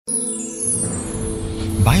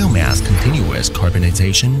Biomass continuous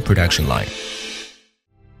carbonization production line.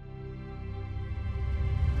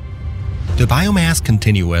 The biomass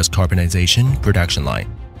continuous carbonization production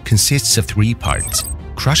line consists of three parts: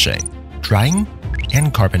 crushing, drying,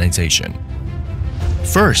 and carbonization.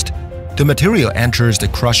 First, the material enters the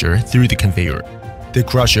crusher through the conveyor. The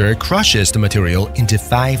crusher crushes the material into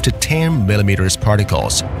 5 to 10 mm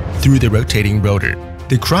particles through the rotating rotor.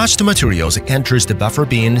 The crushed materials enters the buffer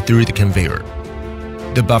bin through the conveyor.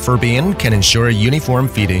 The buffer bin can ensure uniform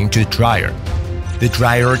feeding to the dryer. The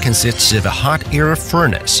dryer consists of a hot air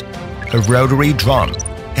furnace, a rotary drum,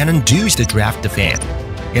 an induced draft fan,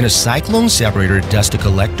 and a cyclone separator dust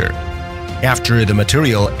collector. After the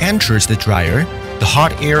material enters the dryer, the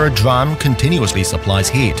hot air drum continuously supplies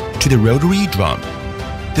heat to the rotary drum.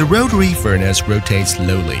 The rotary furnace rotates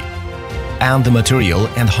slowly, and the material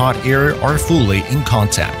and hot air are fully in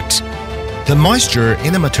contact. The moisture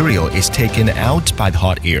in the material is taken out by the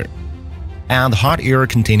hot air, and the hot air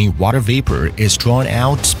containing water vapor is drawn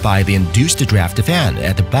out by the induced draft fan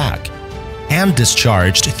at the back and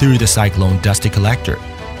discharged through the cyclone dust collector,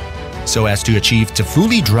 so as to achieve to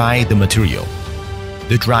fully dry the material.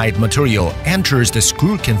 The dried material enters the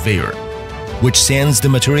screw conveyor, which sends the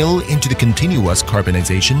material into the continuous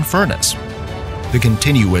carbonization furnace. The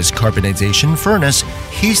continuous carbonization furnace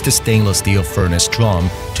heats the stainless steel furnace drum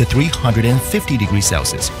to 350 degrees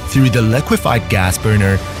Celsius through the liquefied gas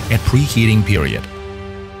burner at preheating period.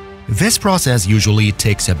 This process usually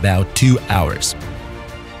takes about 2 hours.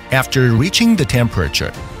 After reaching the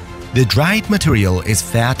temperature, the dried material is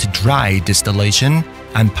fed to dry distillation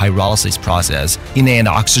and pyrolysis process in an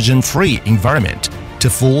oxygen-free environment to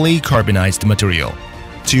fully carbonize the material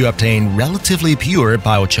to obtain relatively pure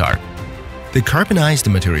biochar. The carbonized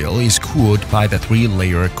material is cooled by the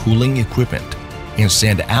 3-layer cooling equipment and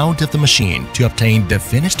sent out of the machine to obtain the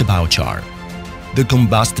finished biochar. The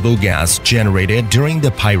combustible gas generated during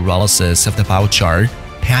the pyrolysis of the biochar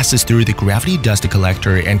passes through the gravity dust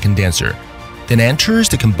collector and condenser, then enters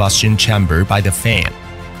the combustion chamber by the fan.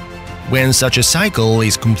 When such a cycle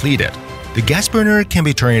is completed, the gas burner can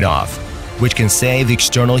be turned off, which can save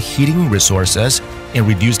external heating resources and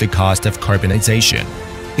reduce the cost of carbonization.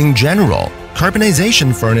 In general,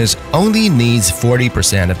 carbonization furnace only needs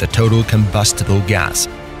 40% of the total combustible gas,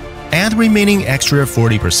 and the remaining extra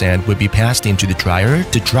 40% would be passed into the dryer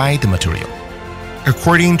to dry the material.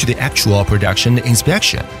 According to the actual production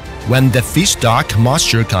inspection, when the feedstock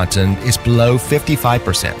moisture content is below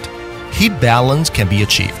 55%, heat balance can be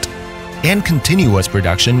achieved, and continuous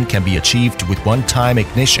production can be achieved with one-time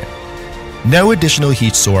ignition. No additional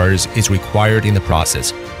heat source is required in the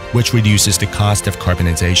process, which reduces the cost of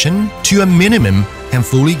carbonization to a minimum and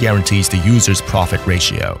fully guarantees the user's profit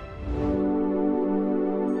ratio.